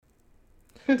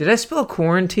Did I spell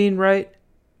quarantine right?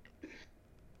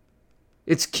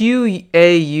 It's QAURANTINE,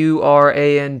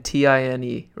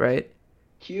 right?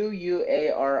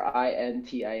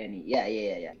 Quarintine. Yeah, yeah,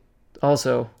 yeah, yeah.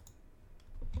 Also,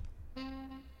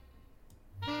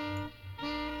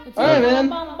 All right,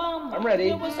 man. I'm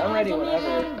ready. I'm ready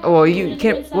whenever. oh well, you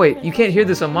can't wait. You can't hear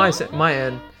this on my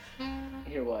end.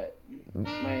 Hear what?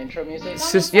 My intro music?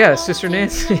 Yeah, Sister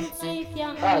Nancy.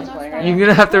 Oh, it's playing right You're now.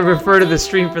 gonna have to refer to the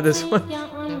stream for this one.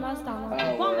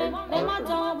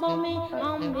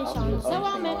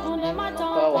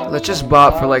 Oh, word. Let's just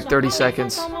bop for like 30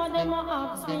 seconds.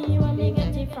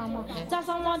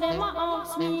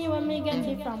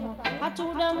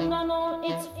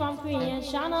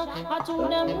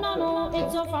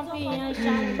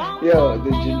 Yo,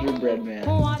 the gingerbread man.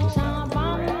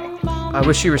 I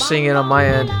wish you were singing on my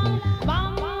end.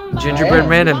 Gingerbread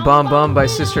Man and Bomb Bomb by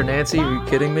Sister Nancy. Are you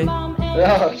kidding me? Oh,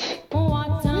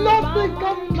 not the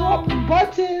gumdrop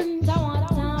buttons. Not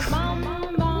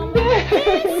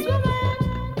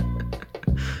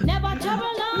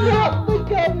the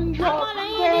gumdrop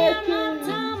buttons.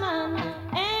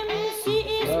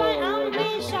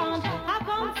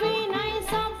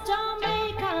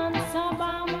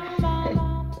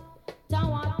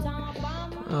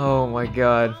 Oh my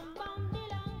god.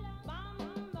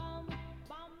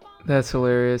 That's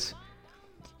hilarious.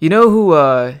 You know who,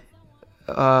 what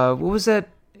was that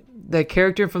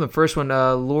character from the first one,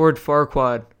 Lord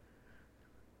Farquaad?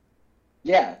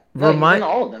 Yeah. No, he's in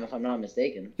all of them, if I'm not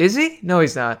mistaken. Is he? No,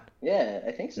 he's not. Yeah,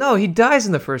 I think so. No, he dies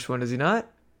in the first one, does he not?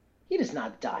 He does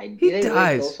not die. He Did they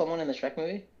dies. kill someone in the Shrek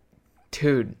movie?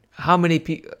 Dude, how many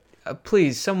people...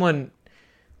 please, someone...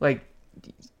 Like,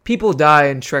 people die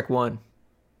in Shrek 1.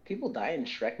 People die in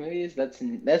Shrek movies? That's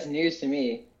news to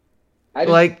me.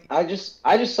 I just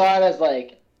saw it as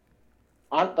like,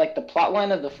 on like the plot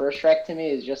line of the first Shrek to me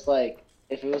is just like,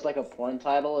 if it was like a porn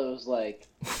title, it was like,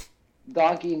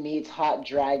 donkey meets hot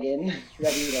dragon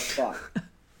ready to fuck.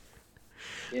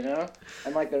 You know?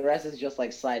 And like the rest is just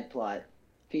like side plot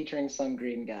featuring some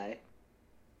green guy.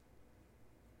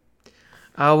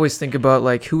 I always think about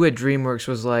like who at DreamWorks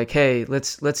was like, hey,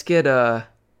 let's get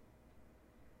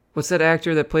what's that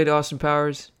actor that played Austin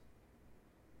Powers?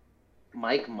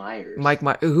 Mike Myers.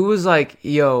 Who was like,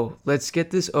 yo, let's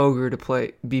get this ogre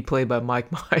to be played by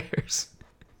Mike Myers.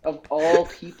 Of all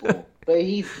people. But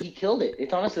he killed it.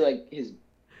 It's honestly like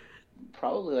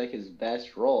probably his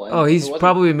best role. Oh, he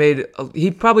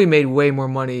probably made way more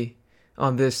money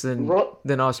on this than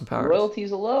Austin Powers.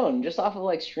 Royalties alone, just off of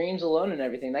like streams alone and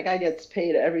everything. That guy gets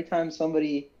paid every time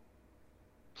somebody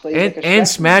plays. And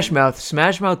Smash Mouth.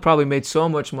 Smash Mouth probably made so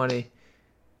much money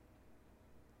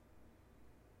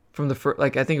from the first.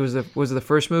 Like I think it was it the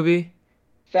first movie.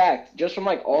 Fact, just from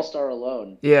like All Star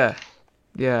alone. Yeah,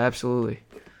 absolutely.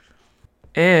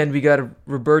 And we got a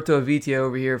Roberto Vitia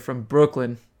over here from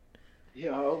Brooklyn.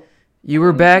 Yo. You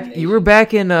were back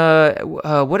in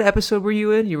what episode were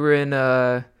you in? You were in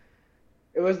It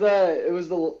was I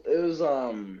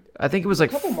think it was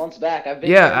like a couple months back.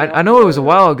 I know it was a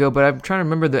while ago, but I'm trying to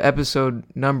remember the episode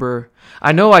number.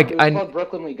 I know it was called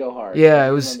Brooklyn We Go Hard. Yeah,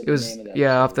 it was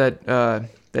off that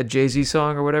Jay-Z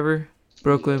song or whatever.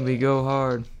 Brooklyn We Go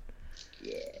Hard.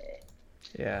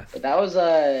 Yeah. But that was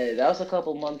a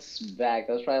couple months back.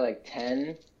 That was probably like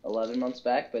 10, 11 months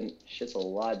back, but shit's a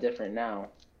lot different now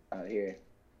out here.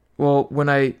 Well, when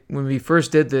we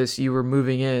first did this, you were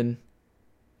moving in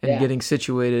and getting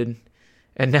situated.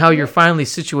 And now you're finally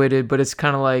situated, but it's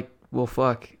kind of like, well,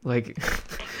 fuck. Like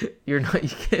you're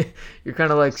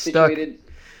kind of like situated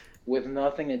stuck with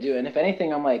nothing to do. And if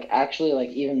anything, I'm like actually like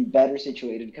even better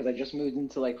situated because I just moved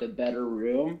into like the better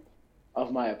room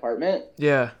of my apartment.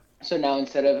 Yeah. So now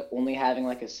instead of only having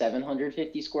like a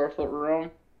 750 square foot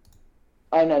room,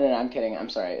 oh no, I'm kidding. I'm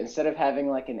sorry. Instead of having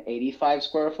like an 85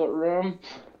 square foot room,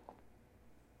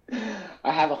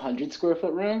 I have a 100 square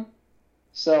foot room.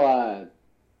 So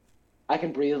I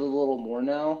can breathe a little more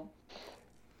now.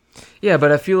 Yeah,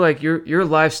 but I feel like your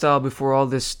lifestyle before all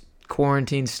this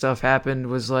quarantine stuff happened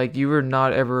was like you were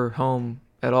not ever home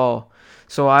at all.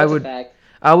 So I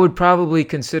would probably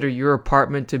consider your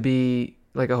apartment to be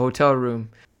like a hotel room.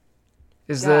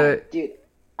 Dude,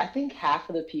 I think half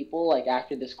of the people like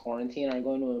after this quarantine are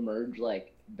going to emerge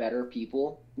like better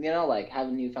people, you know, like have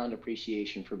a newfound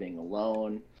appreciation for being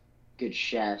alone, good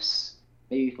chefs,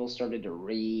 maybe people started to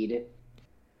read.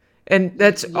 And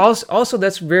that's also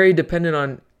that's very dependent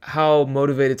on how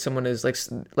motivated someone is.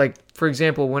 Like for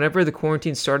example, whenever the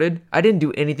quarantine started, I didn't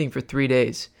do anything for 3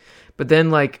 days. But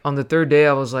then like on the third day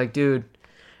I was like, dude,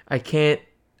 I can't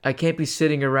be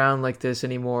sitting around like this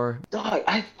anymore. Dog,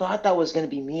 I thought that was going to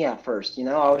be me at first, you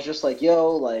know? I was just like,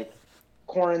 yo, like,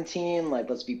 quarantine, like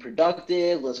let's be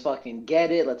productive, let's fucking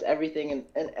get it, let's everything,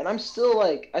 and I'm still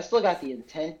like, I still got the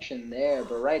intention there,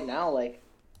 but right now, like,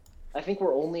 I think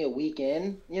we're only a week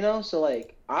in, you know, so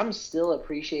like I'm still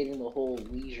appreciating the whole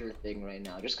leisure thing right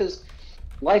now, just because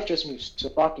life just moves so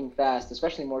fucking fast,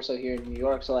 especially more so here in New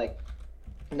York. So like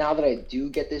now that I do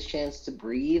get this chance to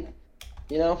breathe,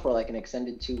 you know, for like an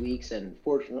extended 2 weeks, and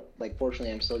fortunately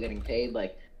I'm still getting paid,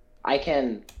 like I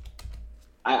can.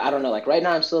 I don't know, like right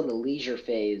now I'm still in the leisure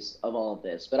phase of all of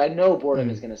this, but I know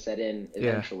boredom is going to set in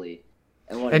eventually.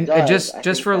 Yeah. And when it does,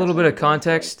 just for a little bit of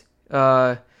context,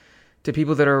 to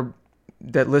people that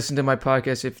listen to my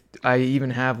podcast, if I even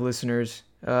have listeners,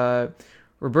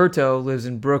 Roberto lives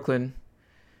in Brooklyn,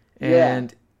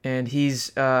 and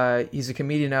he's a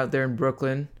comedian out there in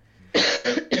Brooklyn.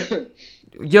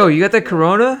 Yo, you got that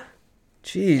corona?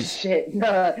 Jeez. Shit, no,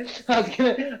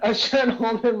 I was trying to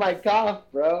hold in my cough,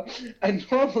 bro. I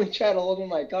normally try to hold in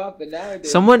my cough, but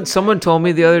nowadays. Someone told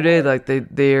me the other day, like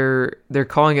they're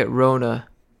calling it Rona.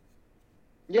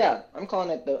 Yeah, I'm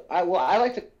calling it I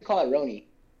like to call it Roni.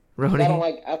 Roni.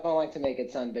 I don't like to make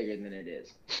it sound bigger than it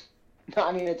is. No,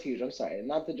 I mean it's huge. I'm sorry,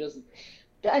 not to just.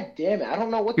 God damn it! I don't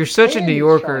know what. You're such a New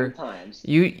Yorker.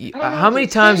 You how many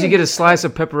times you get a slice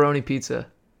of pepperoni pizza?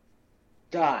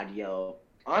 God, yo.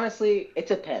 Honestly, it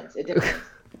depends. It depends.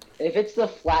 If it's the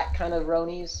flat kind of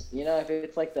Ronies, you know, if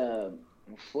it's like the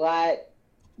flat,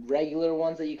 regular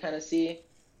ones that you kind of see,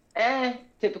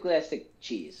 typically I stick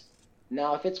cheese.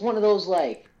 Now, if it's one of those,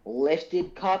 like,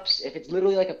 lifted cups, if it's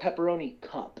literally like a pepperoni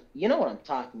cup, you know what I'm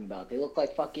talking about. They look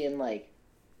like fucking, like...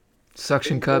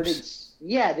 Suction cups?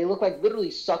 Yeah, they look like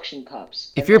literally suction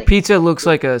cups. If your pizza looks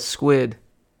like a squid...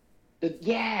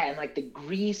 and like the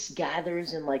grease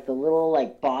gathers in like the little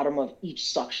like bottom of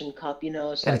each suction cup, you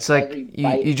know. So and it's like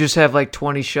you just have like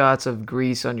 20 shots of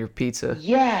grease on your pizza.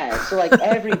 Yeah, so like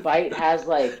every bite has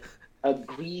like a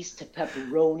grease to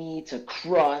pepperoni to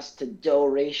crust to dough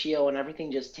ratio, and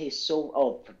everything just tastes so.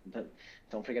 Oh,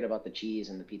 don't forget about the cheese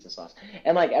and the pizza sauce,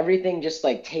 and like everything just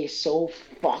like tastes so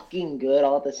fucking good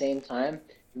all at the same time.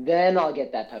 Then I'll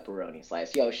get that pepperoni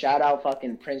slice. Yo, shout out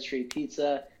fucking Prince Street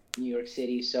Pizza. New York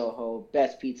City, Soho,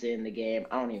 best pizza in the game.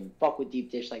 I don't even fuck with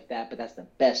deep dish like that, but that's the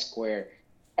best square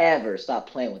ever. Stop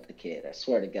playing with the kid, I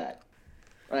swear to God.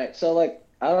 Alright, so like,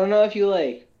 I don't know if you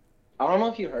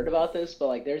heard about this, but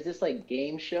like there's this like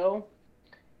game show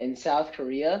in South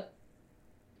Korea.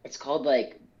 It's called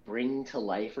like Bring to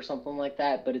Life or something like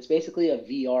that, but it's basically a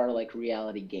VR like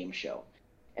reality game show.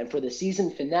 And for the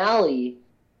season finale,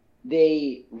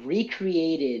 they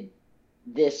recreated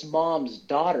this mom's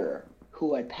daughter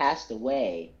who had passed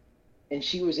away, and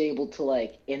she was able to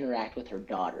like interact with her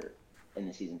daughter in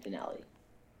the season finale,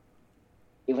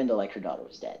 even though like her daughter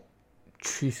was dead.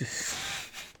 Jesus.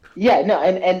 Yeah, no,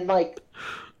 and like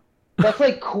that's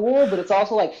like cool, but it's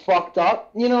also like fucked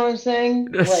up. You know what I'm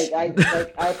saying? Like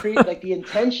I appreciate like the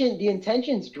intention. The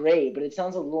intention's great, but it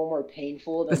sounds a little more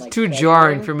painful than. It's like, too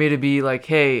jarring for me to be like,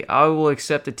 hey, I will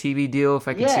accept a TV deal if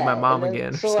I can see my mom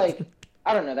again. So like,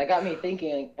 I don't know. That got me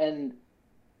thinking, and.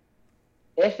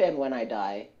 If and when I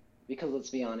die, because let's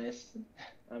be honest,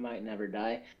 I might never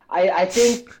die. I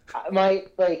think I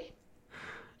might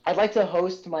I'd like to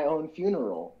host my own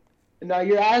funeral. Now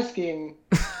you're asking,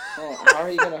 how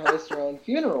are you gonna host your own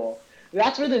funeral?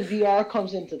 That's where the VR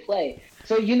comes into play.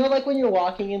 So you know, like when you're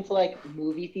walking into like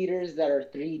movie theaters that are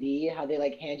 3D, how they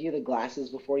like hand you the glasses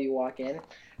before you walk in.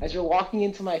 As you're walking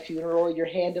into my funeral, you're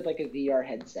handed like a VR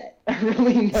headset.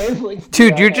 Really nice, like.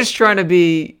 Dude, you're just trying to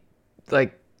be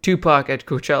like Tupac at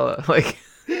Coachella, like.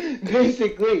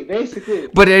 basically.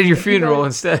 But at your funeral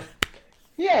instead.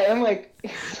 Yeah, and like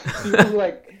people who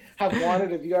like have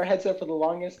wanted a VR headset for the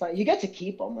longest time. You get to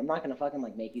keep them. I'm not gonna fucking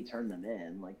like make you turn them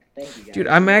in. Like, thank you guys. Dude,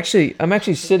 I'm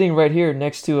actually sitting right here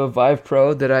next to a Vive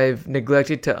Pro that I've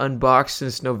neglected to unbox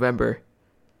since November.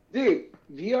 Dude,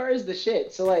 VR is the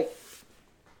shit. So like,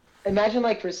 imagine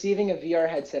like receiving a VR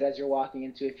headset as you're walking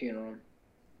into a funeral.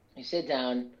 You sit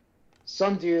down.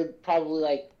 Some dude, probably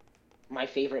like my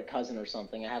favorite cousin or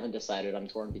something. I haven't decided. I'm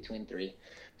torn between three.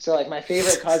 So like my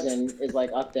favorite cousin is like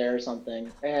up there or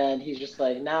something, and he's just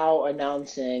like, now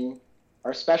announcing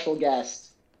our special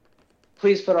guest.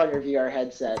 Please put on your VR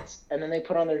headsets. And then they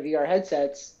put on their VR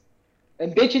headsets,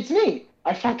 and bitch, it's me.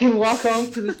 I fucking walk on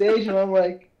to the stage, and I'm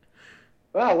like,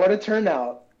 wow, what a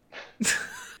turnout.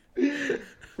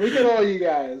 Look at all you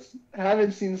guys. I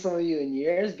haven't seen some of you in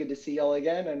years. Good to see y'all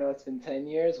again. I know it's been 10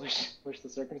 years. Wish the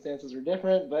circumstances were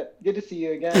different, but good to see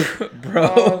you again.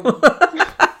 Bro.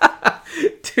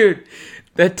 Dude,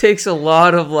 that takes a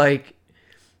lot of like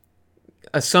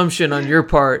assumption on your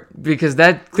part because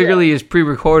that clearly is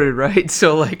pre-recorded, right?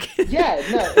 So like. Yeah,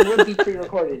 no, it would be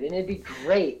pre-recorded and it'd be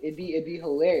great. It'd be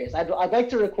hilarious. I'd like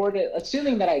to record it,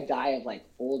 assuming that I die of like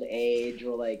old age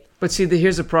or like. But see,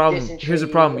 here's the problem. Here's the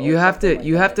problem. You have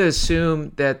to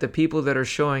assume that the people that are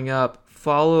showing up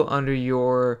follow under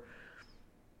your,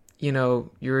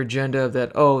 your agenda of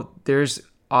that. Oh, there's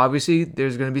going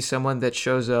to be someone that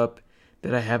shows up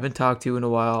that I haven't talked to in a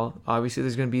while. Obviously,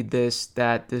 there's going to be this,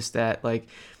 that. Like,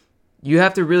 you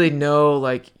have to really know,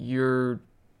 like, your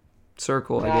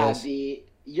circle, I guess.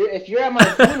 If you're at my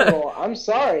funeral, I'm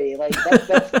sorry. Like,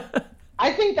 that's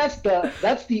I think that's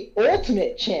the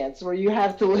ultimate chance where you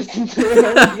have to listen to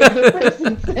the other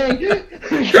person saying.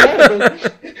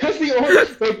 That's the only,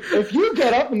 like, if you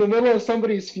get up in the middle of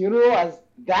somebody's funeral as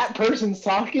that person's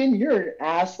talking, you're an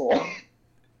asshole.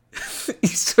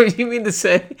 So you mean to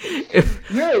say if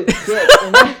you're a dick?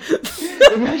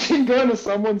 Imagine going to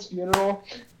someone's funeral,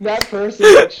 that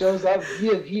person shows up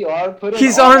via VR,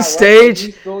 he's on stage,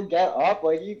 you still get up,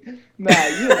 like you an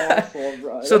asshole,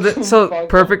 bro. So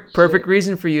perfect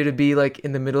reason for you to be like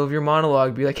in the middle of your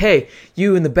monologue, be like, hey,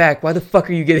 you in the back, why the fuck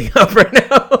are you getting up right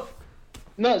now?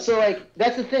 No, so like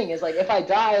that's the thing is like if I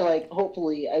die, like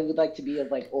hopefully I would like to be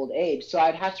of like old age, so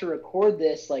I'd have to record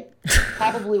this like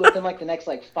probably within like the next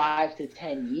like 5 to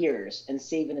 10 years and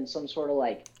save it in some sort of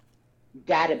like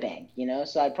data bank,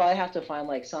 So I'd probably have to find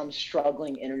like some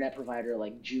struggling internet provider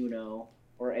like Juno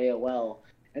or AOL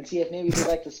and see if maybe they'd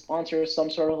like to sponsor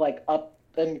some sort of like up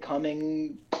and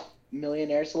coming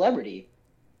millionaire celebrity.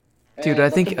 Dude, I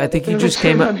think you just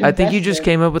came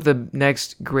up with the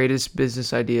next greatest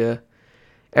business idea.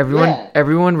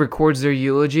 Everyone records their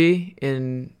eulogy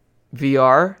in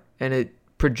VR and it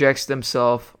projects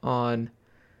themselves on.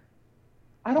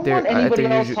 I don't want anybody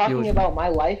else talking about my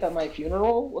life at my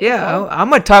funeral. I'm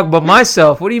gonna talk about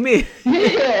myself. What do you mean?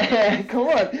 Yeah, come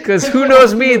on. Because who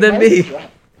knows me than me?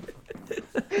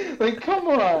 Like, come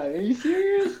on, are you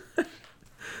serious? But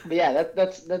yeah,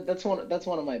 that's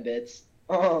one of my bits.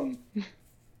 Oh,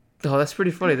 that's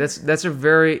pretty funny. That's a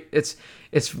very it's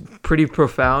pretty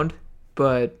profound.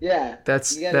 But yeah,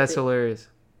 that's hilarious.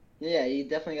 Yeah, you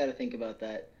definitely got to think about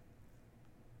that.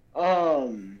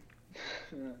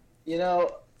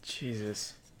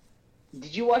 Jesus.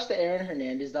 Did you watch the Aaron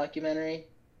Hernandez documentary?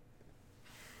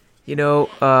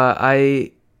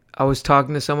 I was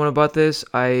talking to someone about this.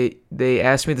 They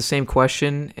asked me the same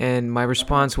question, and my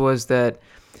response was that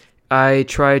I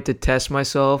tried to test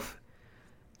myself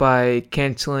by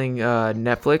canceling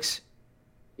Netflix.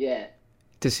 Yeah.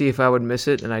 To see if I would miss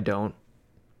it, and I don't.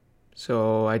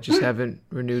 So I just haven't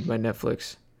renewed my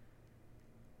Netflix.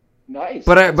 Nice.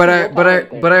 But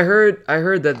I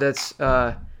heard that that's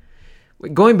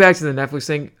going back to the Netflix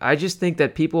thing. I just think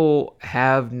that people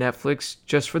have Netflix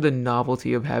just for the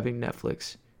novelty of having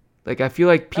Netflix. Like I feel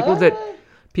like people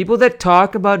that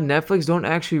talk about Netflix don't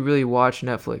actually really watch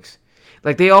Netflix.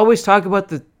 Like they always talk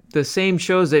about the same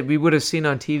shows that we would have seen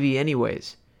on TV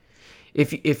anyways.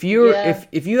 If you have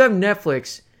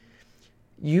Netflix,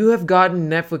 you have gotten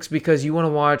Netflix because you want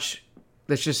to watch.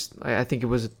 I think it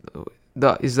was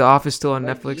is The Office still on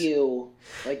Netflix? You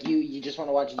just want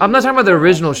to watch. I'm not talking about the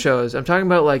original shows. I'm talking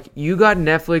about like you got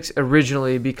Netflix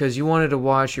originally because you wanted to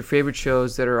watch your favorite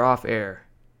shows that are off air,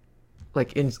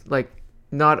 not in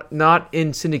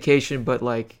syndication, but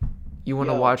like you want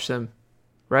to watch them,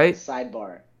 right?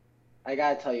 Sidebar, I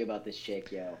gotta tell you about this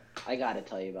chick, yo.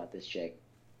 Okay.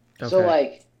 So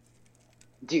like,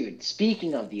 dude,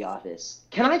 speaking of The Office,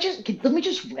 let me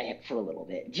just rant for a little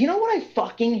bit. Do you know what I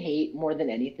fucking hate more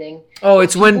than anything? Oh,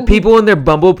 it's when people in their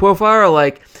Bumble profile are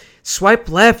like, swipe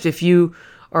left if you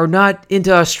are not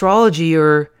into astrology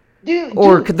or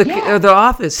The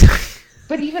Office.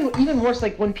 But even worse,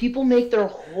 like when people make their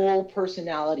whole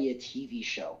personality a TV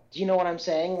show. Do you know what I'm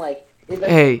saying?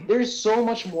 There's so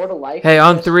much more to life. Hey,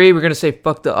 on 3, we're gonna say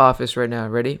fuck The Office right now.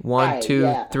 Ready? 1,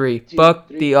 2, 3. Dude, fuck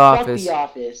The Office.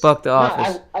 Fuck The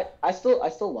Office. I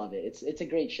still love it. It's a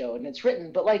great show and it's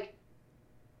written, but like,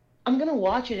 I'm gonna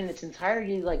watch it in its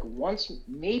entirety like once,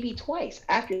 maybe twice.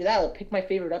 After that, I'll pick my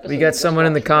favorite episode. We got someone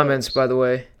in the comments, by the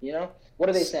way. What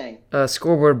are they saying?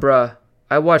 Scoreboard, bruh.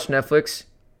 I watch Netflix.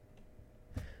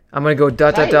 I'm gonna go ...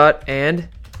 and.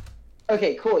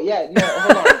 Okay, cool. Yeah. No,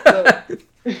 hold on.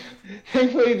 So,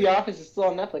 thankfully, The Office is still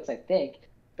on Netflix, I think.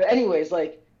 But anyways,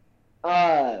 like,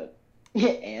 but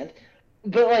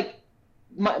like,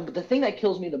 the thing that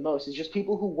kills me the most is just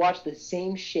people who watch the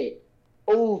same shit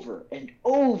over and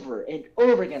over and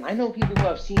over again. I know people who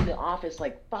have seen The Office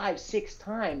like 5-6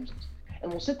 times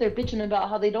and will sit there bitching about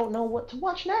how they don't know what to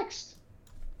watch next.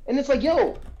 And it's like,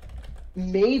 yo,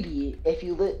 maybe if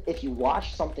you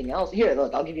watch something else. Here,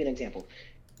 look, I'll give you an example.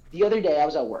 The other day I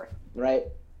was at work, right?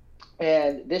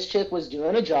 And this chick was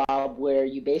doing a job where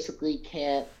you basically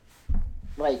can't,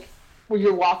 like, where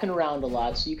you're walking around a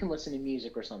lot, so you can listen to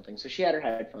music or something. So she had her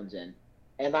headphones in,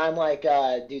 and I'm like,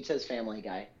 dude says Family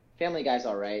Guy. Family Guy's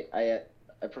all right. I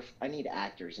need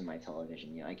actors in my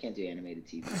television. You know, I can't do animated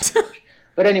TV so much.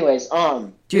 But anyways,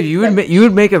 dude, you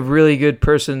would make a really good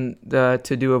person to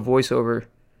do a voiceover.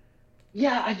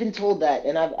 Yeah, I've been told that,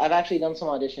 and I've actually done some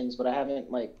auditions, but I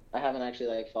haven't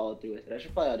actually followed through with it. I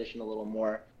should probably audition a little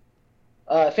more.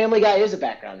 Family Guy is a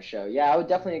background show. Yeah, I would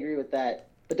definitely agree with that.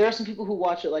 But there are some people who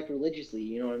watch it like religiously.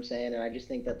 You know what I'm saying? And I just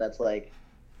think that that's like,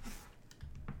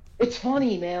 it's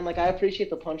funny, man. Like I appreciate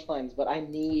the punchlines, but I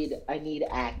need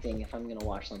acting if I'm gonna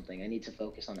watch something. I need to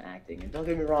focus on acting. And don't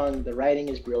get me wrong, the writing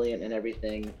is brilliant and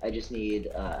everything. I just need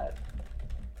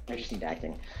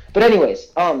acting. But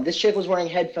anyways, this chick was wearing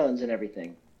headphones and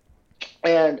everything,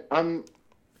 and I'm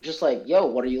just like, yo,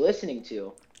 what are you listening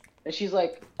to? And she's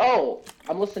like, oh,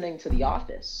 I'm listening to The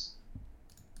Office.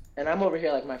 And I'm over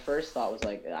here like, my first thought was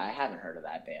like, I haven't heard of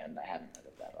that band. I haven't heard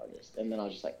of that artist. And then I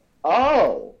was just like,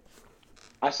 oh.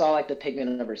 I saw like the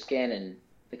pigment of her skin and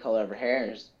the color of her hair,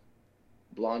 and just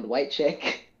blonde white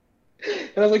chick.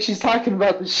 And I was like, she's talking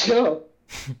about the show.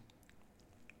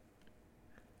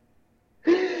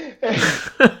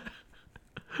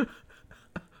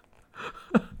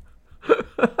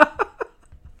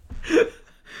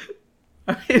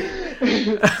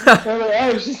 I'm like,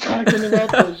 oh, she's talking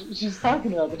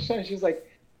about the show. She's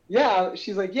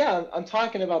like, yeah. I'm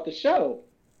talking about the show.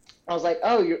 I was like,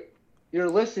 oh, you're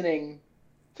listening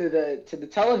to the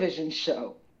television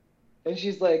show. And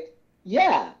she's like,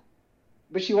 yeah,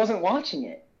 but she wasn't watching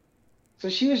it. So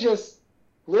she was just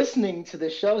listening to the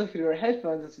show through her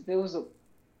headphones as if it was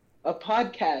a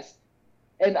podcast.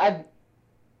 And I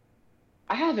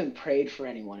haven't prayed for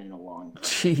anyone in a long time.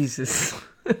 Jesus.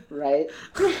 Right?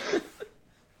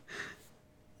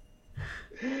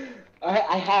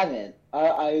 I haven't.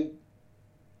 But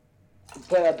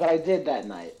I did that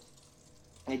night.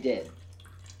 I did.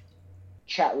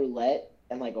 Chat roulette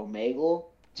and like Omegle.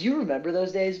 Do you remember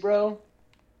those days, bro?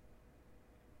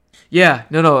 Yeah,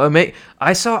 no.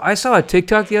 I saw a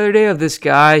TikTok the other day of this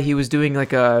guy. He was doing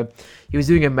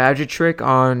a magic trick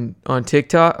on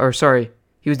TikTok, or sorry,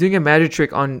 he was doing a magic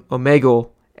trick on Omegle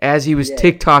as he was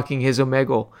TikToking his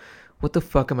Omegle. What the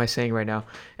fuck am I saying right now?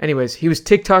 Anyways, he was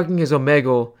TikToking his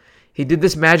Omegle. He did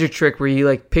this magic trick where he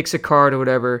like picks a card or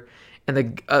whatever,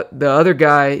 and the other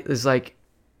guy is like,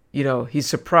 you know, he's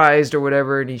surprised or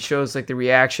whatever, and he shows like the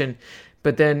reaction,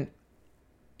 but then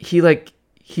he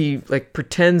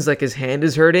pretends like his hand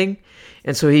is hurting,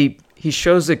 and so he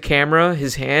shows the camera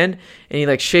his hand, and he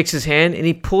like shakes his hand, and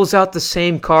he pulls out the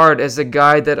same card as the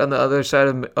guy that on the other side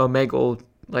of Omegle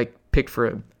like picked for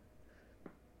him.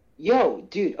 Yo,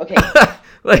 dude, okay.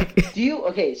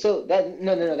 So that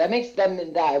no, that makes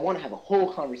that I want to have a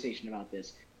whole conversation about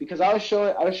this, because I was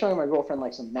showing my girlfriend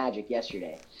like some magic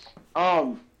yesterday.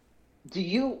 Do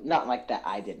you not like that?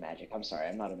 I did magic. I'm sorry,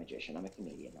 I'm not a magician. I'm a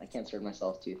comedian. I can't spread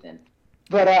myself too thin.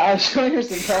 But I was showing her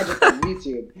some magic on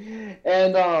YouTube,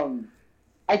 and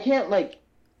I can't like.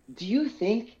 Do you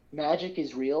think magic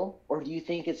is real, or do you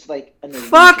think it's like an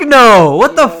illusion? Fuck no!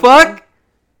 What the fuck?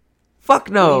 Fuck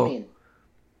no! What do you mean?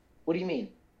 What do you mean?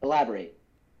 Elaborate.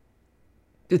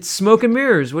 It's smoke and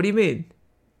mirrors. What do you mean?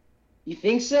 You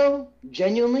think so?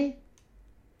 Genuinely?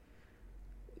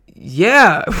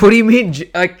 Yeah. What do you mean?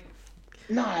 Like.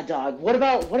 Nah, dog. What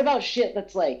about shit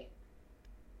that's like,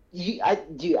 I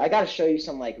gotta show you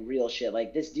some like real shit.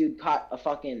 Like this dude caught a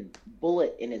fucking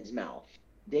bullet in his mouth.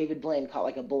 David Blaine caught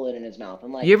like a bullet in his mouth.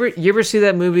 And like, you ever see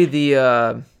that movie?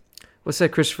 What's that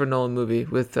Christopher Nolan movie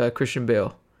with Christian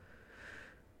Bale?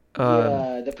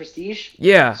 The Prestige.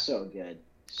 Yeah. So good.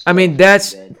 I mean,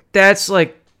 that's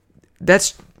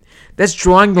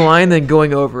drawing the line then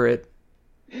going over it.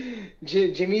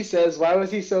 Jimmy says, why was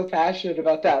he so passionate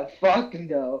about that? Fuck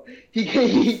no.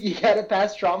 He got a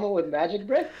past trauma with magic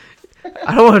brick?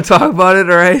 I don't want to talk about it,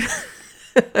 alright?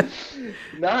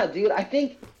 Nah, dude, I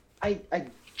think, I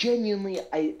genuinely,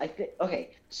 I think,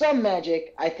 okay, some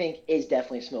magic, I think, is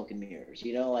definitely smoke and mirrors,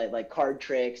 you know, like card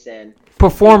tricks and...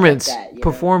 Performance. Like that,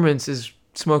 Performance is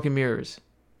smoke and mirrors.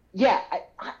 Yeah,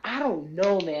 I don't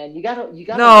know, man. You gotta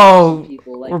no,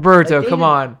 people. Like, Roberto, come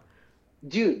on.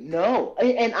 Dude, no.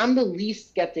 And I'm the least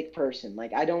skeptic person.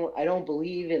 Like, I don't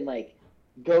believe in, like,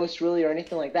 ghosts really or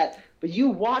anything like that. But you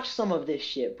watch some of this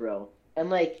shit, bro. And,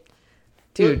 like...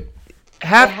 Dude, it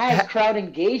has crowd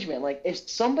engagement. Like, if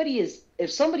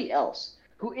somebody else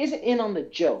who isn't in on the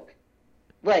joke,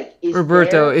 like, is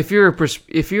Roberto, there... if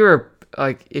you're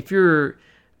like if you're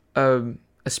a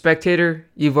spectator,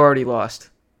 you've already lost.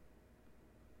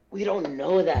 We don't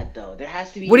know that though. There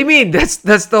has to be. What do you mean? That's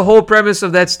the whole premise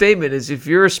of that statement. Is if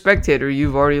you're a spectator,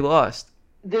 you've already lost.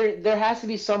 There has to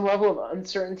be some level of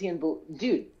uncertainty and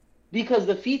dude, because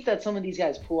the feats that some of these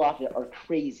guys pull off are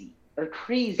crazy. Are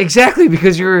crazy. Exactly,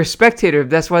 because you're a spectator.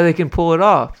 That's why they can pull it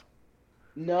off.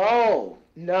 No.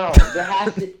 There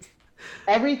has to.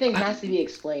 Everything has to be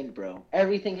explained, bro.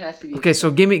 Everything has to be. Okay,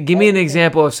 so give me an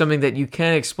example of something that you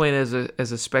can explain as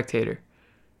a spectator.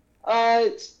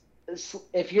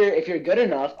 If you're good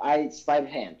enough, sleight of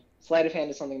hand. Sleight of hand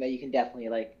is something that you can definitely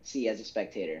like see as a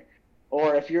spectator.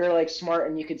 Or if you're like smart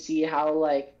and you could see how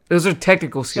like those are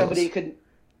technical skills. Somebody could.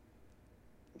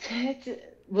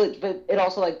 But it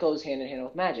also like goes hand in hand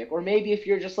with magic. Or maybe if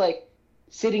you're just like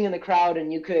sitting in the crowd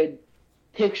and you could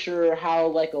picture how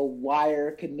like a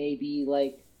wire could maybe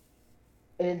like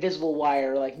an invisible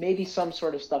wire, like maybe some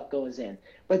sort of stuff goes in.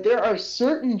 But there are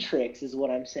certain tricks, is what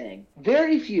I'm saying.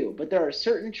 Very few, but there are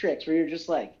certain tricks where you're just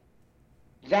like,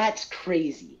 that's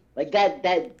crazy. Like that.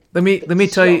 Let me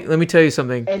tell you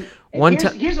something. And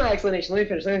here's my explanation. Let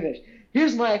me finish.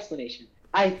 Here's my explanation.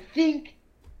 I think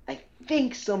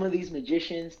some of these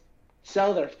magicians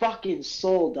sell their fucking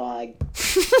soul, dog.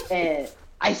 And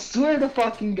I swear to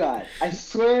fucking God. I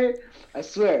swear.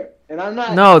 And I'm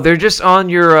not. No, they're just on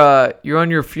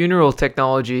your funeral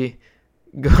technology,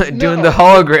 doing the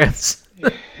holograms.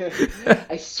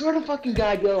 I swear to fucking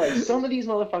God, yo, like some of these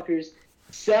motherfuckers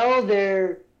sell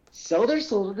their soul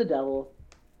to the devil,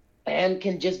 and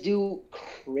can just do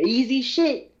crazy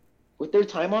shit with their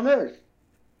time on Earth.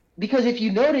 Because if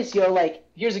you notice, yo, like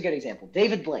here's a good example: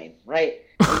 David Blaine, right?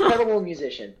 Incredible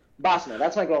musician. Basma,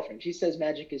 that's my girlfriend. She says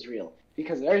magic is real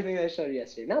because of everything that I showed you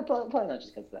yesterday. No, probably not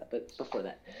just because of that, but before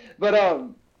that. But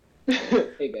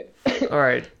hey, babe. All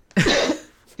right.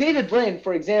 David Blaine,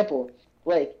 for example,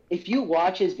 like if you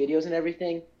watch his videos and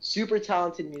everything, super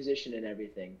talented musician and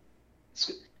everything.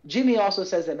 Jimmy also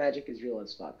says that magic is real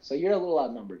as fuck, so you're a little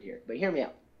outnumbered here. But hear me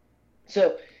out.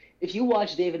 So if you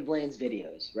watch David Blaine's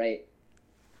videos, right?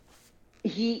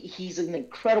 He's an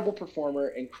incredible performer,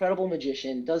 incredible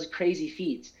magician, does crazy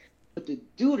feats. But the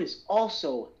dude is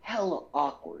also hella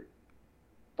awkward.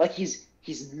 Like he's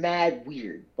mad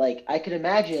weird. Like I could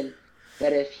imagine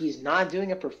that if he's not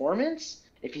doing a performance,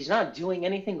 if he's not doing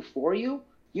anything for you,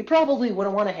 you probably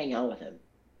wouldn't want to hang out with him,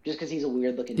 just because he's a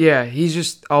weird looking dude. Yeah, he's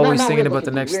just always thinking about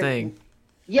the next thing.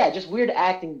 Yeah, just weird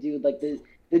acting, dude. Like the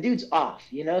dude's off,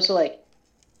 you know. So like,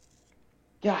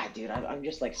 God, dude, I'm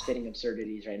just like spitting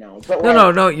absurdities right now. But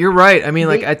no, you're right. I mean,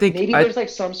 like I think maybe there's like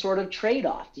some sort of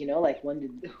trade-off, you know, like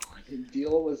when the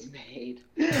deal was made.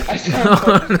 No.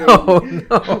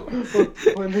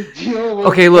 When the deal was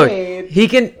okay, look, made,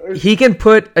 he can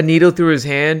put a needle through his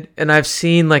hand, and I've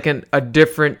seen like a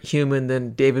different human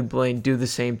than David Blaine do the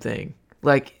same thing.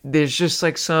 Like there's just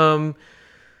like some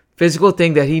physical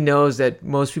thing that he knows that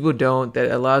most people don't,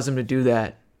 that allows him to do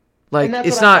that. Like and that's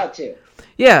it's what not. I thought too.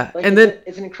 Yeah, like, and then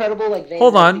it's an incredible like.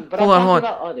 Hold on.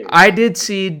 Others. I did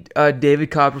see David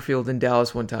Copperfield in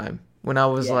Dallas one time when I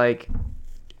was like,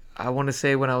 I want to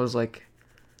say when I was like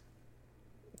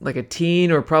a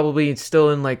teen or probably still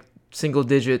in like single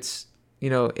digits, you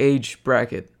know, age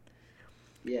bracket.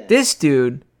 Yeah. This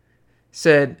dude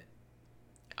said,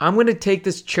 "I'm gonna take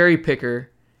this cherry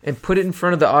picker and put it in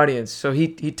front of the audience." So he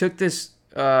took this.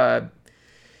 It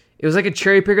was like a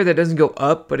cherry picker that doesn't go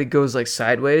up, but it goes like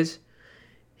sideways.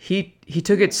 He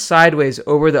took it sideways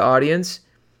over the audience,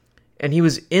 and he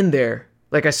was in there.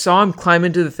 Like I saw him climb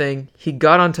into the thing. He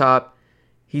got on top.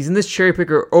 He's in this cherry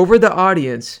picker over the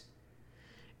audience,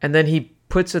 and then he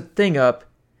puts a thing up,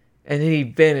 and then he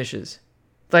vanishes.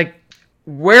 Like,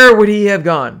 where would he have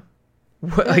gone?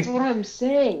 That's what I'm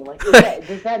saying. Like,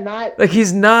 does that not? Like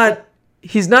he's not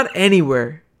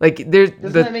anywhere. Like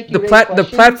the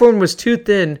platform was too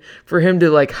thin for him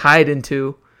to like hide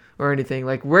into or anything.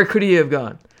 Like where could he have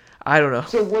gone? I don't know.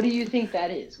 So what do you think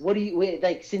that is? What do you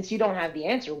like? Since you don't have the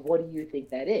answer, what do you think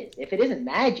that is? If it isn't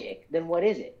magic, then what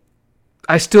is it?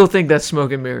 I still think that's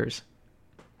smoke and mirrors.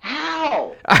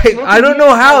 How? I don't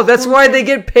know how. That's why they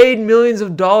get paid millions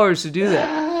of dollars to do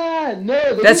that.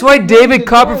 No. That's why David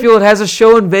Copperfield has a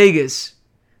show in Vegas.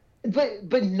 But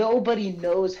nobody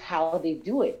knows how they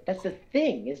do it. That's the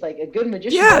thing. It's like a good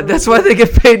magician. Yeah, that's why they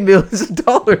get paid millions of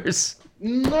dollars.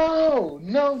 No.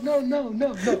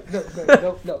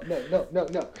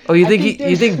 Oh,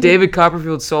 you think David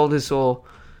Copperfield sold his soul?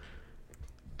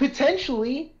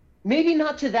 Potentially, maybe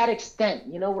not to that extent.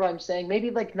 You know what I'm saying? Maybe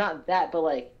like not that, but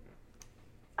like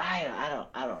I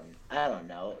don't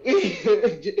know.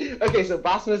 Okay, so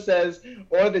Basma says,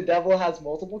 or the devil has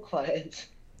multiple clients.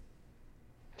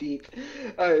 deep.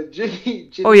 Jimmy.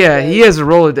 Oh yeah, he has a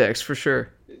Rolodex for sure.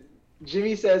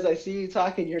 Jimmy says, "I see you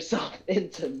talking yourself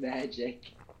into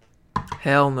magic."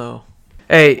 Hell no.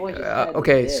 Hey,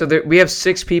 okay, so we have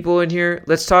 6 people in here.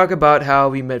 Let's talk about how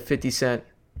we met 50 Cent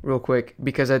real quick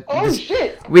because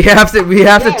shit. We have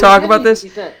to talk about this.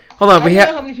 Hold on, we have.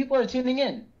 How many people are tuning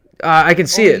in? I can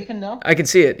see it. You can know? I can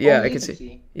see it. Yeah, I can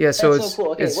see. Yeah, so That's it's so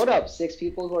cool. Okay, what up? 6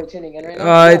 people who are tuning in right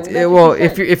now. Well,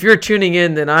 if you're tuning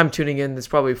in, then I'm tuning in. There's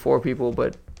probably 4 people,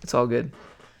 but it's all good.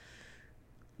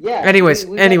 Yeah. Anyways.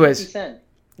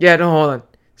 Yeah, no, hold on.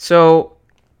 So,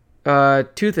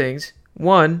 2 things.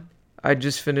 One, I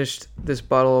just finished this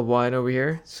bottle of wine over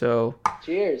here. So,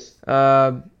 cheers.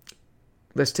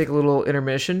 Let's take a little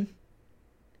intermission.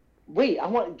 Wait,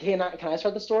 can I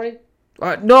start the story?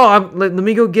 No, let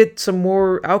me go get some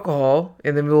more alcohol,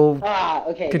 and then we'll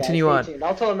continue guys, stay tuned.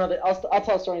 I'll tell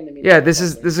a story in the meantime. Yeah, this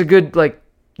is a good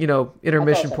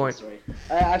intermission point.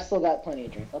 I've still got plenty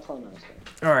of drinks. I'll tell another story.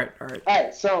 All right. All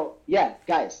right. So yeah,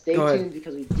 guys, stay tuned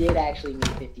because we did actually meet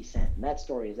 50 Cent, and that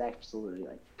story is absolutely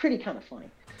pretty kind of funny.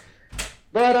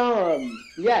 But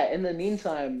yeah. In the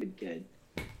meantime, good.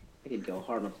 I could go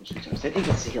hard on some times. I think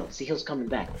it's Sahil. Sahil's coming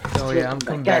back. Oh yeah, I'm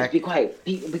coming back. Guys, be quiet.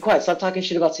 Be quiet. Stop talking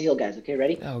shit about Sahil, guys. Okay,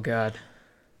 ready? Oh god.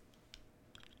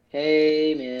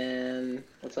 Hey man,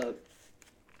 what's up?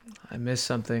 I missed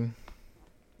something.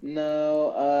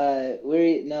 No,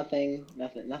 nothing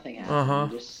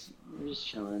happened. We're just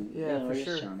chilling. Yeah, we're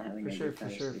just chilling, having for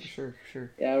sure.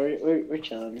 Yeah, we're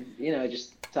chilling.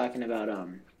 Just talking about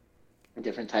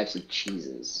different types of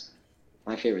cheeses.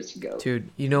 My favorite's goat.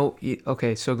 Dude,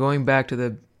 okay, so going back to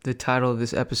the title of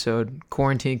this episode,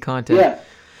 quarantine content.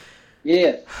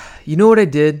 Yeah. You know what I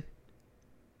did?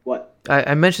 What?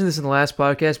 I mentioned this in the last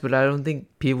podcast, but I don't think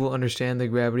people understand the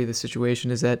gravity of the situation.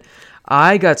 Is that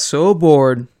I got so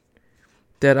bored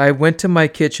that I went to my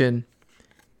kitchen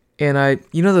and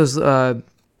those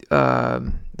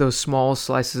small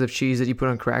slices of cheese that you put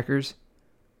on crackers?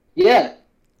 Yeah.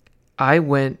 I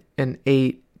went and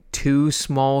ate 2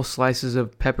 small slices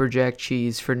of pepper jack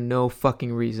cheese for no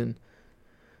fucking reason.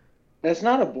 That's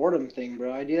not a boredom thing,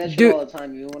 bro. I do that shit all the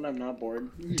time, even when I'm not bored.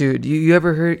 Dude, you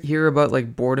ever hear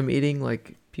about boredom eating?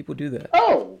 People do that.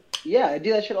 Oh, yeah, I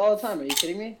do that shit all the time. Are you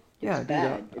kidding me? It's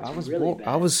bad. It's really bad.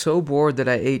 I was so bored that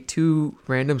I ate 2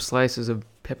 random slices of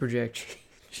pepper jack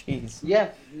cheese. Yeah,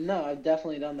 no, I've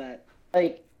definitely done that.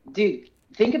 Dude,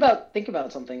 think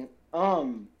about something.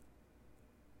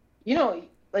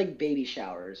 Baby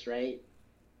showers, right?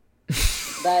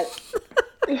 That.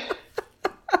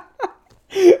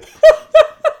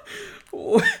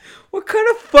 What kind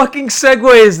of fucking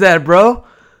segue is that, bro?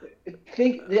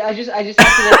 I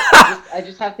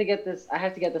just have to get this. I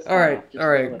have to get this. All right.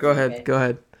 Go ahead. Okay? Go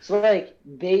ahead. So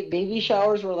baby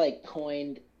showers were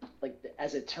coined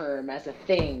as a term, as a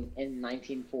thing in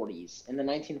 1940s. In the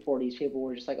 1940s, people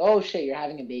were just like, "Oh shit, you're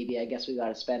having a baby. I guess we got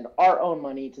to spend our own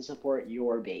money to support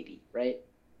your baby," right?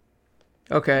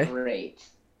 Okay. Great.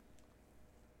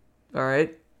 All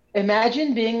right.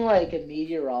 Imagine being a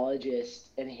meteorologist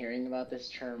and hearing about this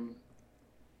term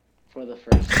for the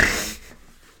first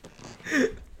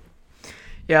time.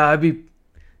 Yeah, I mean,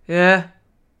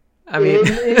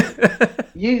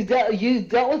 you've dealt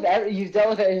with it.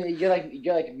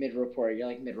 You're mid report.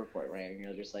 You're mid report, right? And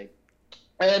you're just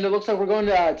and it looks like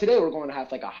today we're going to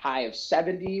have a high of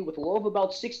 70 with a low of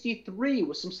about 63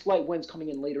 with some slight winds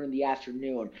coming in later in the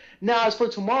afternoon. Now, as for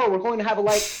tomorrow, we're going to have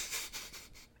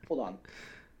hold on.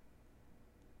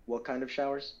 What kind of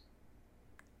showers?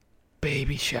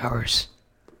 Baby showers.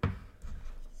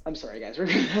 I'm sorry, guys.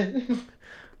 I'm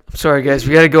sorry, guys.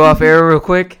 We got to go off air real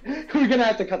quick. We're going to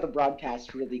have to cut the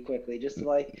broadcast really quickly just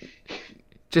to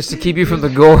just to keep you from the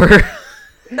gore.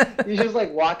 You just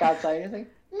walk outside and you're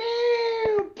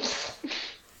meow.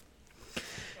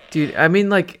 Dude, I mean,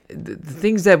 the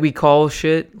things that we call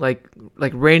shit, like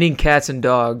raining cats and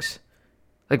dogs.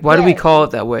 Why do we call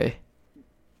it that way?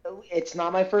 It's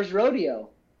not my first rodeo.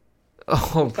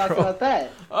 Oh, Let's talk about that.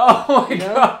 Oh my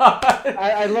god!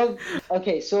 I love.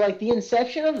 Okay, so the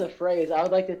inception of the phrase, I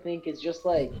would like to think is just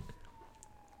I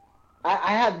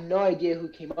have no idea who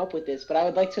came up with this, but I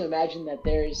would like to imagine that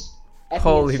there's at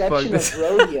the inception of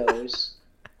rodeos,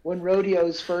 when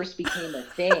rodeos first became a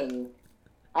thing.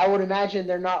 I would imagine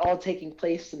they're not all taking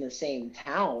place in the same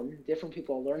town. Different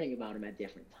people are learning about them at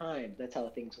different times. That's how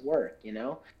things work,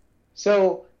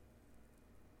 So.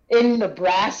 In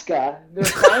Nebraska, they're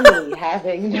finally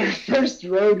having their first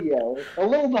rodeo. A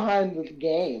little behind the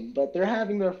game, but they're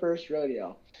having their first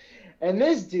rodeo. And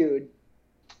this dude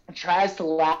tries to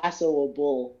lasso a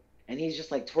bull, and he's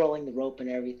just twirling the rope and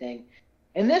everything.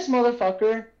 And this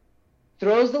motherfucker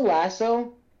throws the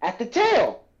lasso at the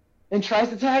tail. and tries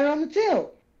to tie it around the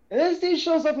tail. And then this dude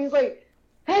shows up and he's like,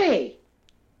 "Hey,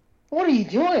 what are you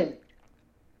doing?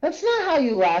 That's not how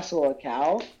you lasso a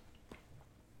cow.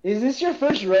 Is this your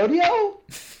first rodeo?"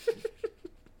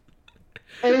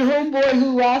 And the homeboy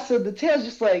who lassoed the tail is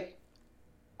just like,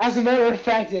 "As a matter of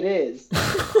fact, it is."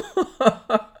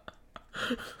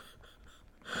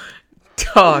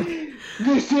 Dog.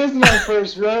 This is my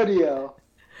first rodeo.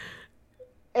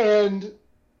 And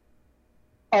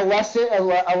a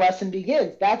lesson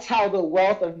begins. That's how the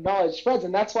wealth of knowledge spreads.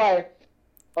 And that's why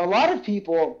a lot of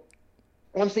people,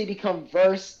 once they become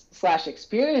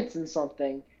versed/experienced in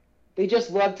something, they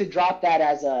just love to drop that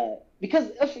as a...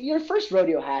 Because if your first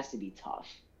rodeo has to be tough.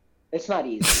 It's not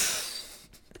easy.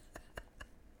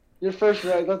 Your first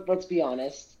rodeo, let's be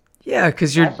honest. Yeah,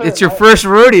 because it's your first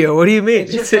rodeo. What do you mean?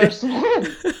 It's your first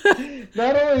one.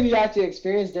 Not only do you have to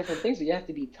experience different things, but you have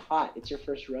to be taught. It's your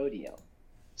first rodeo.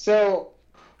 So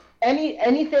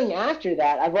anything after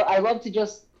that, I love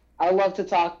to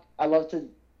talk. I love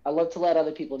to let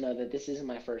other people know that this isn't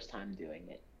my first time doing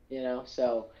it. You know,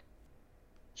 so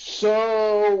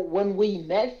when we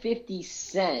met 50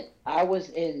 Cent, I was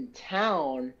in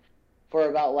town for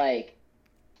about like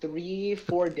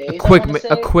 3-4 days. A quick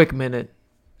minute.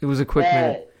 It was a quick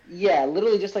minute. Yeah,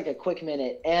 literally just like a quick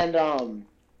minute. And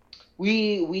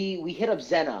we hit up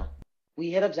Zena.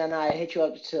 I hit you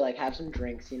up to like have some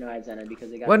drinks, at Zena because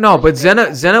they got. Well, no, but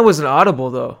Zena was an Audible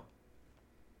though.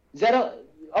 Zena.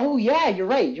 Oh yeah, you're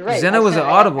right. Zena was an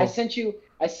Audible. I sent you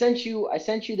the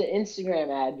Instagram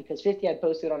ad because 50 had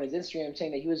posted on his Instagram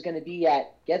saying that he was going to be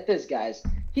at, get this guys,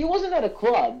 he wasn't at a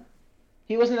club,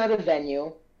 he wasn't at a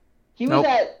venue, he was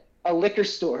at a liquor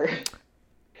store.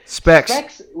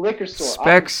 Specs liquor store.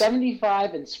 Specs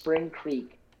 75 in Spring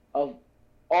Creek, of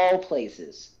all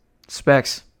places.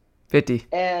 Specs 50.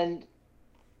 And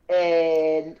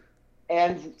we're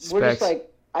just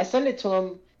like, I send it to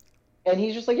him. And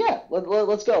he's just like, yeah,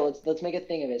 let's go. Let's make a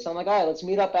thing of it. So I'm like, all right, let's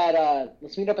meet up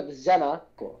at the Zena.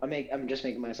 Cool. I'm just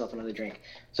making myself another drink.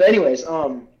 So anyways,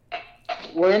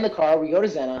 we're in the car. We go to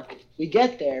Zena. We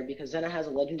get there because Zena has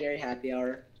a legendary happy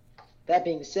hour. That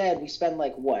being said, we spend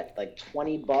like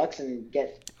 $20 and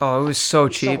get. Oh, it was so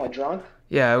cheap. Somewhat drunk.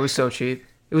 Yeah, it was so cheap.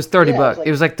 It was $30. It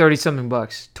was like 30 something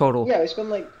bucks total. Yeah, we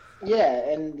spend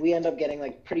and we end up getting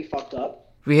like pretty fucked up.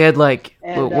 We had like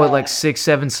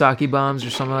 6-7 sake bombs or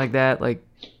something like that. Like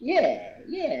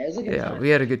it was a good time. Yeah, we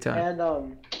had a good time.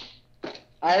 And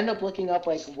I ended up looking up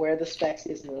like where the Specs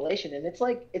is in relation, and it's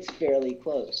fairly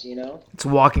close, It's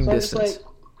walking distance.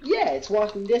 It's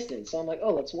walking distance. So I'm like,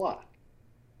 oh, let's walk.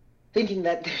 Thinking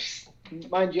that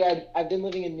mind you, I've been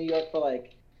living in New York for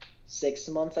like 6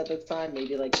 months at this time,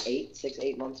 maybe like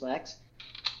 8 months max.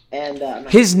 And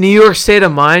his New York state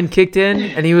of mind kicked in,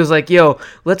 and he was like, "Yo,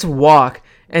 let's walk."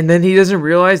 And then he doesn't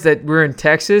realize that we're in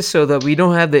Texas, so that we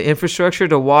don't have the infrastructure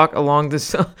to walk along the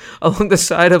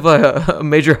side of a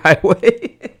major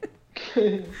highway.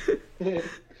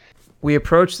 We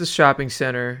approach the shopping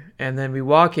center, and then we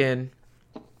walk in,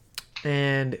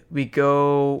 and we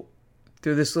go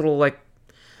through this little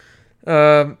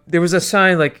there was a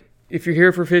sign like, if you're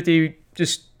here for 50,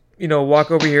 just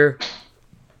walk over here.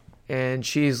 And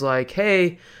she's like,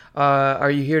 "Hey,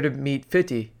 are you here to meet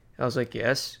 50? I was like,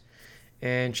 "Yes."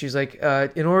 And she's like,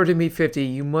 "In order to meet 50,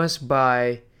 you must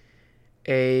buy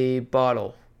a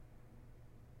bottle."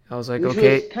 I was like,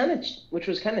 "Okay." Which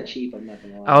was kind of cheap, I'm not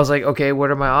gonna lie. I was like, "Okay, what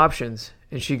are my options?"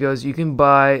 And she goes, "You can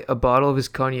buy a bottle of his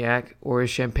cognac or his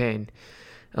champagne."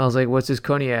 I was like, "What's his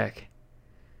cognac?"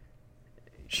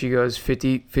 She goes,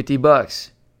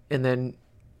 $50. And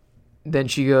then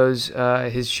she goes,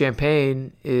 his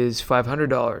champagne is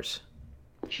 $500.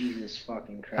 Jesus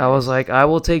fucking Christ. I was like, I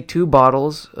will take 2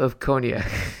 bottles of cognac.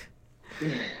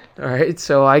 All right,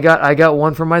 so I got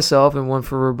one for myself and one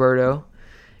for Roberto,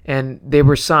 and they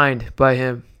were signed by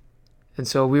him. And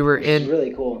so we were in.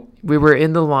 Really cool. We were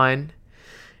in the line,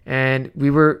 and we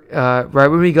were right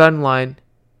when we got in line.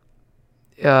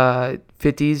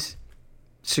 50's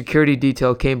security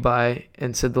detail came by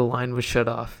and said the line was shut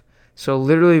off. So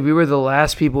literally, we were the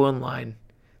last people in line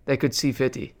that could see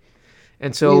 50.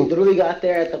 And so we literally got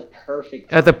there at the perfect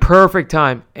time. At the perfect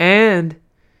time. And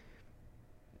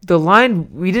the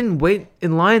line, we didn't wait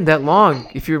in line that long,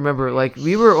 if you remember. Like,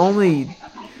 we were only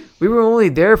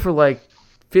there for like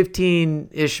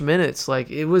 15-ish minutes.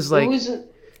 Like, it was quick.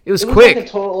 It was like a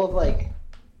total of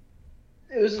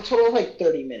like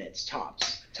 30 minutes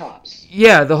tops.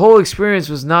 Yeah, the whole experience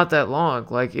was not that long.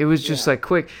 Like, it was just like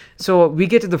quick. So we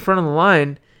get to the front of the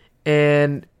line,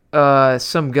 and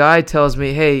some guy tells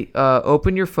me, "Hey,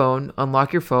 open your phone,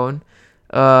 unlock your phone,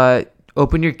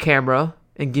 open your camera,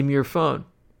 and give me your phone."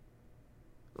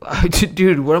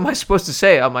 Dude, what am I supposed to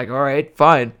say? I'm like, all right,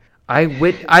 fine.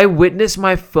 I witnessed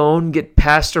my phone get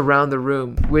passed around the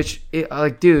room, which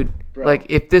dude, bro. Like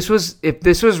if this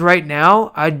was right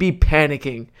now, I'd be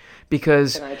panicking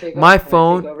because my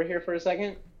phone. Can I take over here for a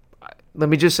second? Let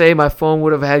me just say, my phone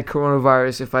would have had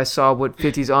coronavirus if I saw what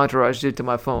 50's entourage did to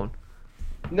my phone.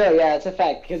 No, yeah, it's a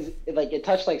fact because it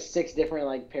touched like 6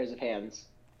 different pairs of hands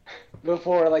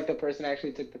before the person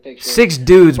actually took the picture. 6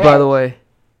 dudes, by the way,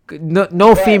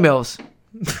 no females.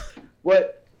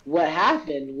 What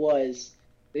happened was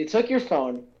they took your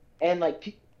phone and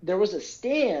there was a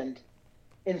stand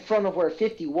in front of where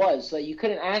 50 was, so you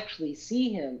couldn't actually see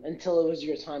him until it was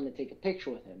your time to take a picture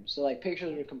with him. So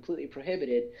pictures were completely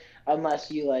prohibited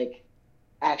unless you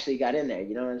actually got in there.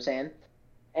 You know what I'm saying?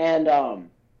 And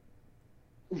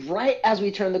right as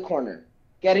we turned the corner,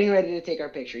 getting ready to take our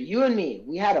picture, you and me,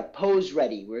 we had a pose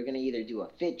ready. We were gonna either do a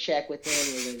fit check with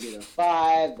him, we were gonna do the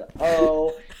 5, the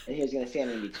O, and he was gonna stand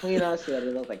in between us so that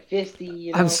it looked like 50.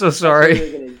 You know? I'm so sorry.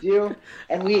 That's what we were gonna do,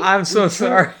 and I'm so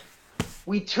sorry.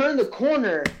 We turned the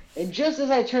corner, and just as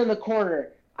I turned the corner,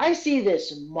 I see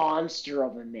this monster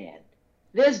of a man.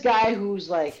 This guy who's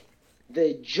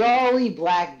the jolly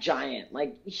black giant,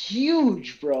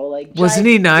 huge, bro. Wasn't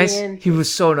he nice? He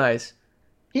was so nice.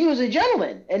 He was a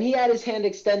gentleman, and he had his hand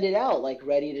extended out,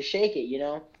 ready to shake it, you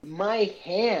know? My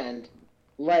hand,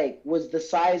 was the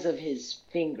size of his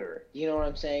finger, you know what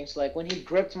I'm saying? So, when he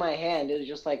gripped my hand, it was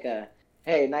just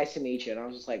hey, nice to meet you. And I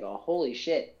was just oh, holy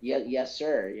shit, yes,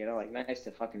 sir, you know, nice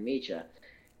to fucking meet you.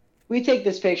 We take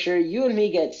this picture, you and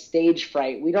me get stage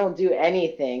fright, we don't do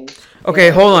anything. Okay,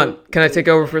 hold on. Can I take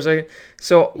over for a second?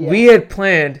 So, we had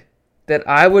planned that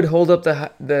I would hold up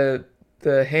the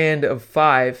hand of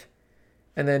 5,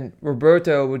 and then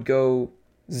Roberto would go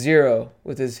 0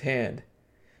 with his hand.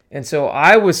 And so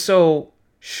I was so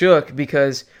shook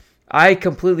because I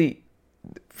completely,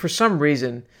 for some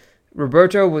reason,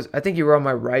 Roberto was, I think you were on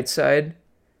my right side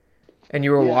and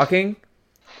you were walking.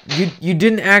 You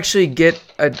didn't actually get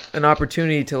an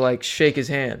opportunity to shake his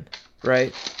hand,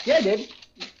 right? Yeah, I did.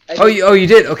 You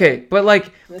did? Okay. But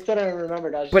that's what I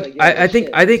remembered. I was but I think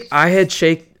I had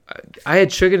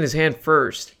shaken his hand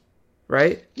first.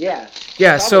 Right? Yeah.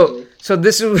 Yeah. Probably. So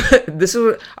this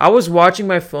is I was watching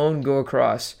my phone go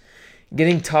across,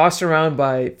 getting tossed around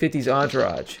by 50's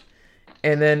entourage,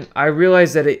 and then I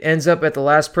realized that it ends up at the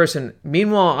last person.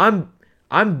 Meanwhile,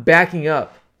 I'm backing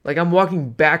up, I'm walking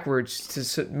backwards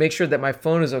to make sure that my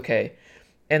phone is okay,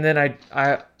 and then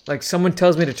I someone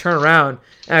tells me to turn around,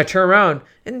 and I turn around,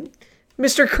 and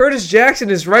Mr. Curtis Jackson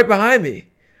is right behind me.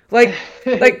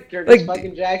 Curtis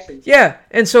fucking Jackson. Yeah,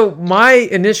 and so my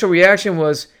initial reaction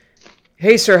was,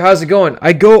 "Hey, sir, how's it going?"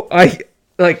 I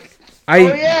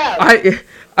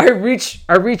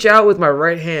reach out with my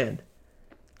right hand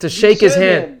to shake his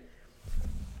hand.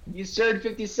 You served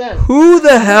 50 Cent. Who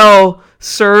the hell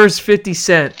serves 50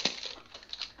 Cent?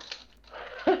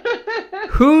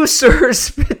 Who serves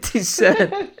 50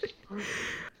 Cent?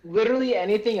 Literally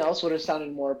anything else would have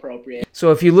sounded more appropriate.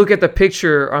 So if you look at the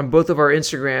picture on both of our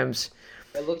Instagrams,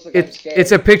 it looks like I'm scared.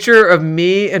 It's a picture of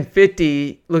me and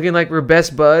 50 looking like we're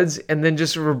best buds, and then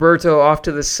just Roberto off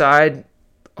to the side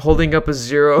holding up a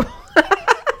 0.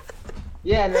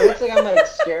 Yeah, no, it looks like I'm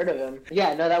scared of him.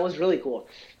 Yeah, no, that was really cool.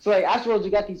 So afterwards, we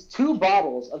got these 2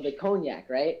 bottles of the cognac,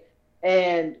 right?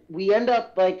 And we end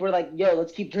up we're yo,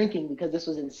 let's keep drinking because this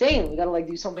was insane. We gotta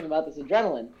do something about this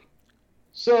adrenaline.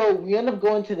 So we end up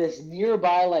going to this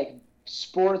nearby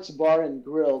sports bar and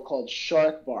grill called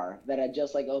Shark Bar that had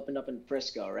just opened up in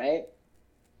Frisco, right?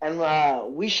 And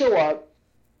we show up.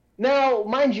 Now,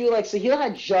 mind you, Sahil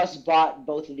had just bought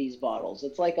both of these bottles.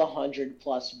 It's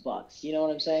 $100+ You know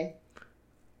what I'm saying?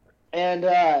 And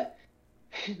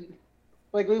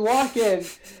we walk in,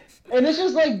 and it's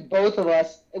just both of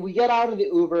us. And we get out of the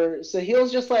Uber.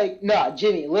 Sahil's just nah,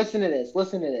 Jimmy, listen to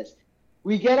this.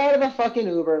 We get out of the fucking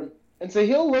Uber. And so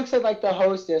Sahil looks at the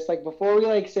hostess before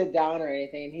we sit down or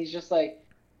anything, and he's just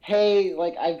hey,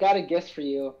 I've got a gift for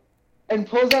you, and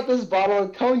pulls out this bottle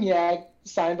of cognac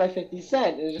signed by 50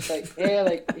 Cent. And it's just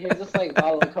hey, here's this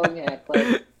bottle of cognac,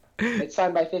 it's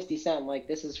signed by 50 Cent,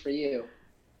 this is for you.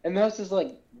 And the hostess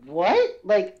is what?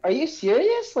 Are you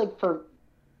serious?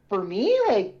 For me?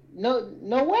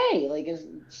 No way.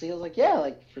 So he was yeah,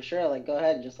 for sure, go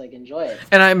ahead and just enjoy it.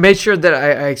 And I made sure that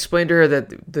I explained to her that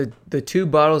the 2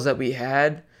 bottles that we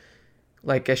had,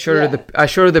 I showed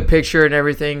her the picture and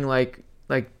everything. I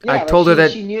told her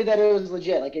that she knew that it was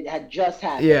legit. It had just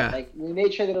happened. Yeah. We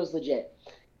made sure that it was legit.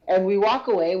 And we walk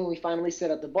away when we finally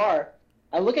sit at the bar.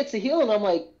 I look at Sahil and I'm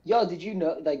yo, did you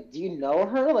know, do you know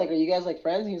her? Are you guys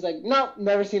friends? And he's no,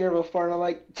 never seen her before. And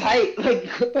I'm tight.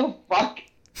 What the fuck?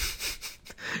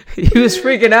 He was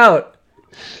freaking out.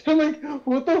 I'm like,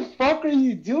 what the fuck are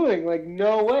you doing? Like,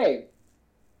 no way.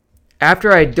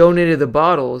 After I donated the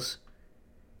bottles,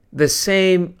 the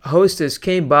same hostess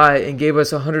came by and gave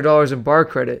us $100 in bar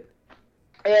credit.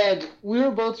 And we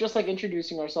were both just like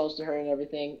introducing ourselves to her and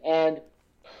everything, and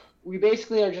we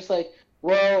basically are just like,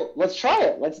 well, let's try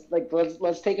it.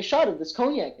 Let's take a shot of this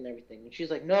cognac and everything. And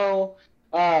she's like, no,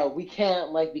 we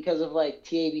can't, like, because of like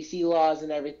TABC laws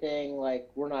and everything. Like,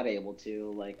 we're not able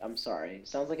to. Like, I'm sorry.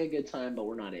 Sounds like a good time, but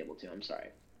we're not able to. I'm sorry.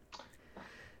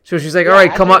 So she's like, all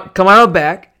right, come on out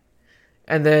back.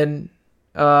 And then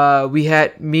we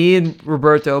had, me and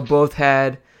Roberto both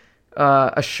had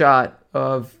a shot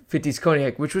of 50's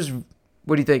cognac, which was,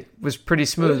 what do you think? Was pretty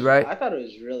smooth, right? I thought it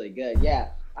was really good, yeah.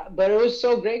 But it was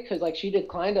so great because, like, she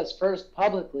declined us first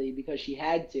publicly because she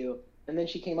had to. And then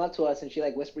she came up to us and she,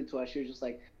 like, whispered to us. She was just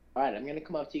like, all right, I'm going to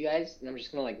come up to you guys and I'm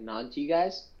just going to, like, nod to you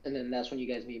guys. And then that's when you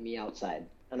guys meet me outside.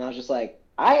 And I was just like,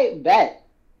 I bet.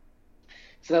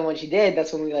 So then when she did,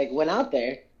 that's when we, like, went out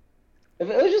there. It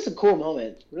was just a cool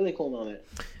moment. Really cool moment.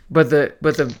 But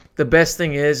the best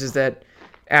thing is that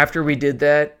after we did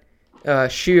that,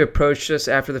 she approached us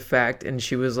after the fact and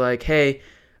she was like, hey,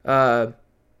 I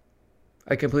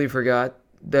completely forgot.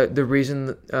 The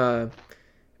reason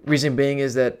being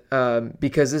is that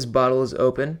because this bottle is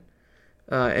open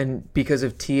and because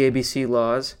of TABC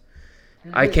laws,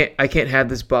 I can't have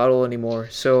this bottle anymore.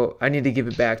 So I need to give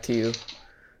it back to you.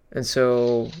 And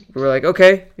so we were like,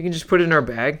 okay, we can just put it in our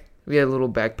bag. We had a little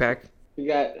backpack. We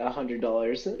got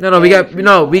 $100. No,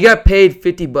 we got paid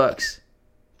 $50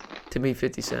 to meet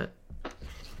 50 Cent.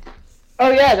 Oh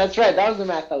yeah, that's right. That was the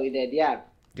math that we did. Yeah.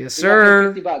 Yes,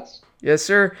 sir. $50. Yes,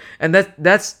 sir. And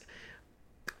that's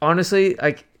honestly,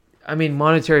 like, I mean,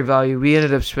 monetary value. We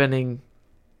ended up spending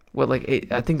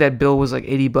I think that bill was like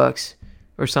 $80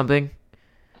 or something.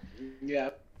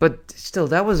 Yeah. But still,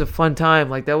 that was a fun time.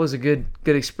 Like, that was a good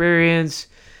experience.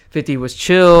 50 was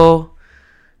chill.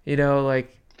 You know,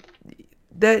 like,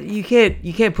 that you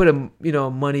can't put a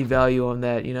money value on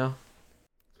that. You know,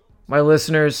 my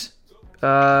listeners.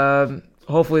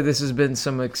 Hopefully, this has been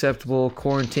some acceptable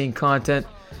quarantine content.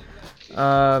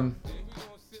 What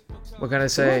can I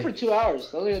say? For 2 hours.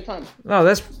 That was a good time. Oh,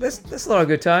 that's a lot of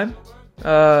good time.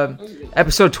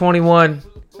 Episode 21.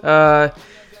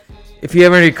 If you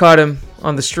haven't already caught him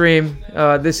on the stream,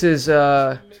 this is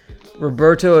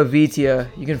Roberto Avitia.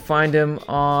 You can find him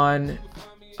on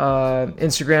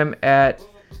Instagram at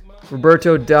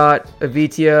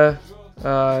roberto.avitia.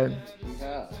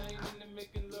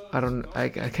 I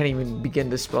can't even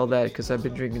begin to spell that because I've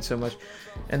been drinking so much.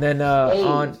 And then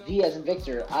on V as in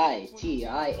Victor,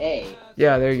 I-T-I-A.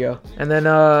 Yeah, there you go. And then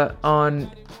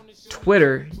on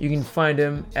Twitter, you can find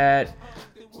him at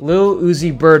Lil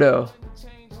Uzi Berto.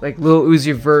 Like Lil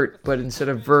Uzi Vert, but instead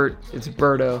of Vert, it's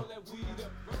Berto.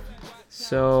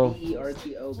 So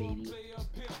Berto, baby.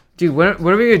 Dude, when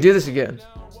are we gonna do this again?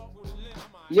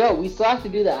 Yo, we still have to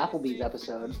do the Applebee's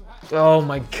episode. Oh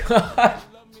my god.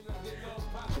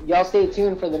 Y'all stay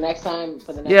tuned for the next time.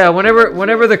 Yeah,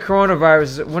 whenever the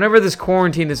coronavirus, whenever this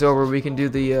quarantine is over, we can do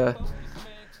the.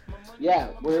 Yeah,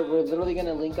 we're literally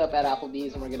gonna link up at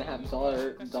Applebee's and we're gonna have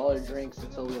dollar drinks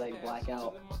until we like black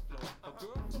out.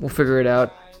 We'll figure it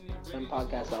out. And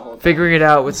podcast that whole time. Figuring it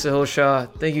out with Sahil Shah.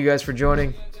 Thank you guys for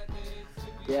joining.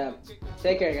 Yeah.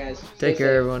 Take care, guys. Take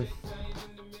care, everyone.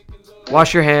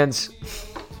 Wash your hands.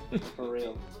 For